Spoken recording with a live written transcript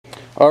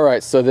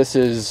Alright, so this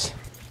is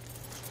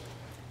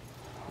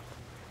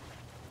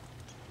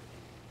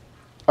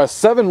a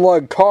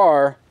 7-lug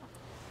car.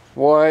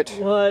 What?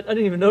 What? I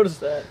didn't even notice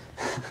that.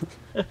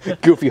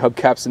 Goofy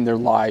hubcaps and their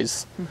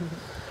lies.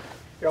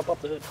 Here, I'll pop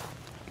the hood.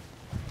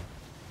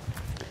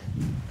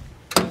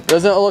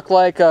 Doesn't it look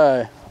like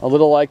a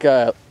little like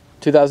a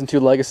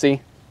 2002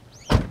 Legacy?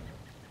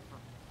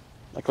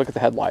 Like, look at the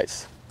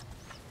headlights.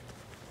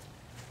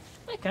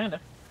 Yeah,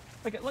 kinda.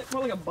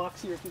 More like a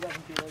boxier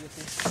 2002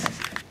 Legacy.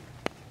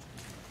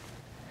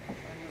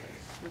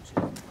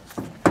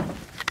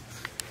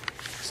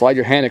 Slide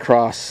your hand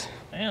across.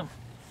 Damn.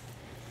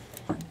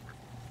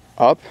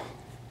 Up.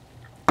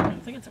 I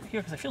think it's over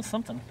here because I feel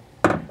something.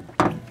 Oh,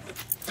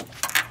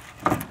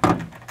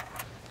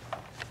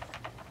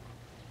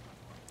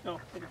 I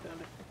think I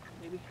found it.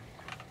 Maybe.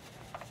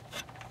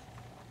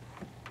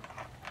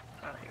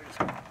 Ah, here it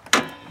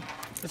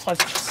is. It slides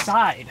to the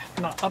side,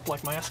 not up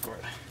like my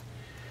Escort.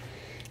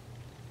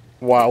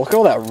 Wow, look at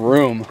all that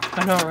room.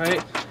 I know,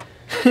 right?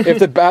 If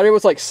the battery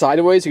was like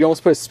sideways, you could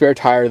almost put a spare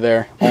tire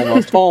there.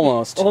 Almost.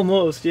 Almost.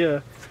 Almost, yeah.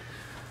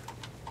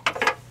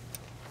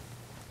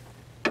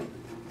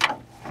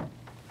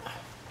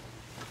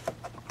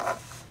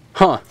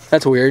 Huh,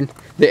 that's weird.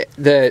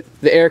 The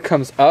air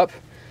comes up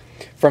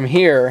from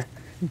here,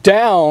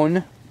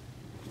 down,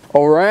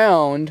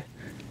 around,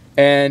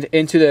 and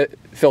into the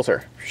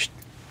filter.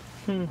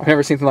 I've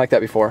never seen something like that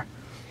before.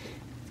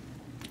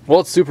 Well,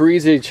 it's super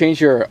easy to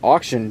change your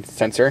oxygen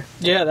sensor.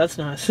 Yeah, that's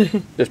nice.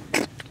 Just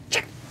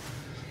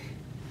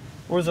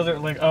Where's the other,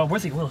 like,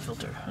 where's the oil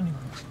filter?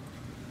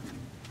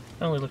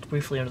 I only looked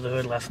briefly under the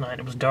hood last night.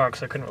 It was dark,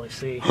 so I couldn't really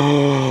see.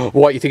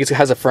 What, you think it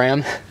has a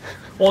fram?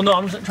 Well, no,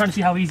 I'm just trying to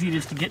see how easy it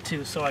is to get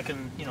to so I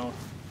can, you know,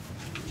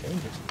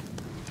 change it.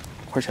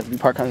 Of course, you have to be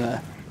parked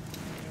on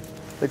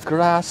the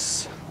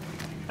grass.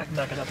 I can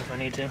back it up if I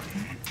need to.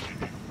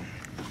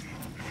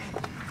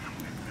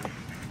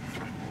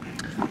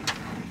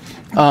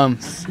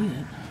 See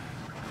it.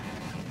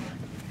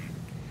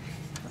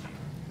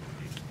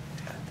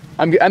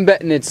 I'm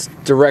betting it's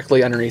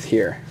directly underneath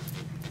here.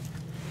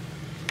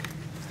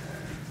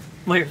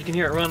 Well, here, you can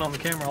hear it run on the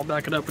camera. I'll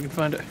back it up. We can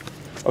find it.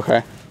 Okay.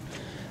 I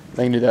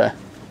can do the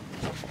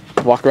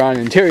walk around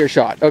an interior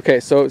shot. Okay,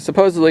 so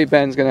supposedly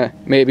Ben's gonna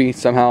maybe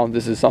somehow,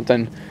 this is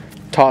something,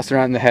 toss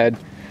around the head,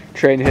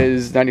 trade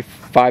his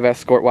 95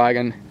 Escort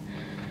wagon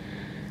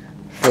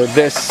for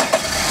this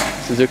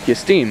Suzuki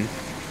Esteem.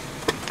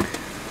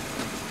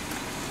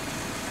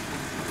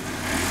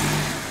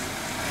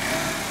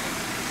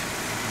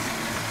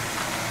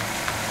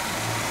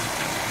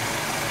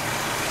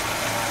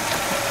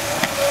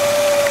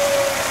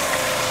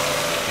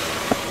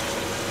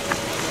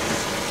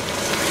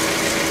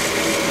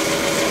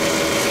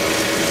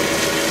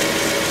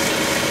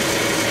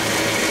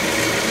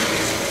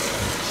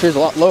 She's a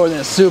lot lower than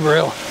a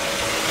Subaru.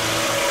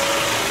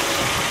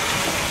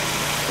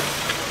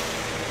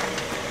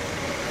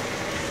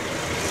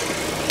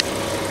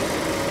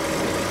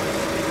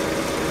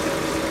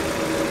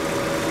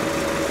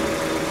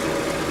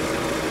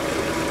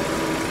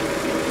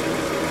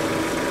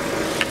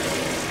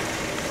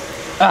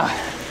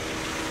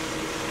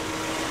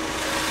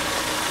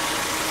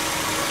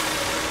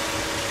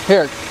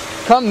 Here,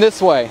 come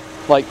this way,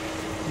 like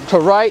to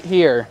right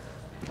here.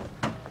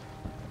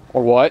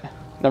 Or what?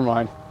 Never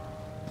mind.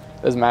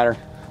 Doesn't matter.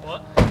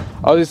 What?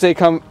 I was gonna say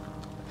come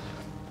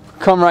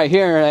right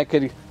here and I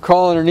could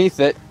crawl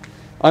underneath it,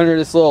 under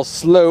this little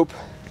slope,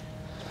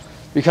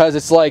 because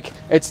it's like,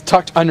 it's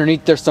tucked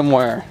underneath there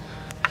somewhere.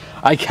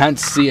 I can't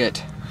see it.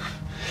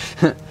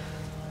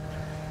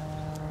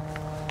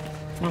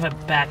 What if I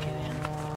back it in?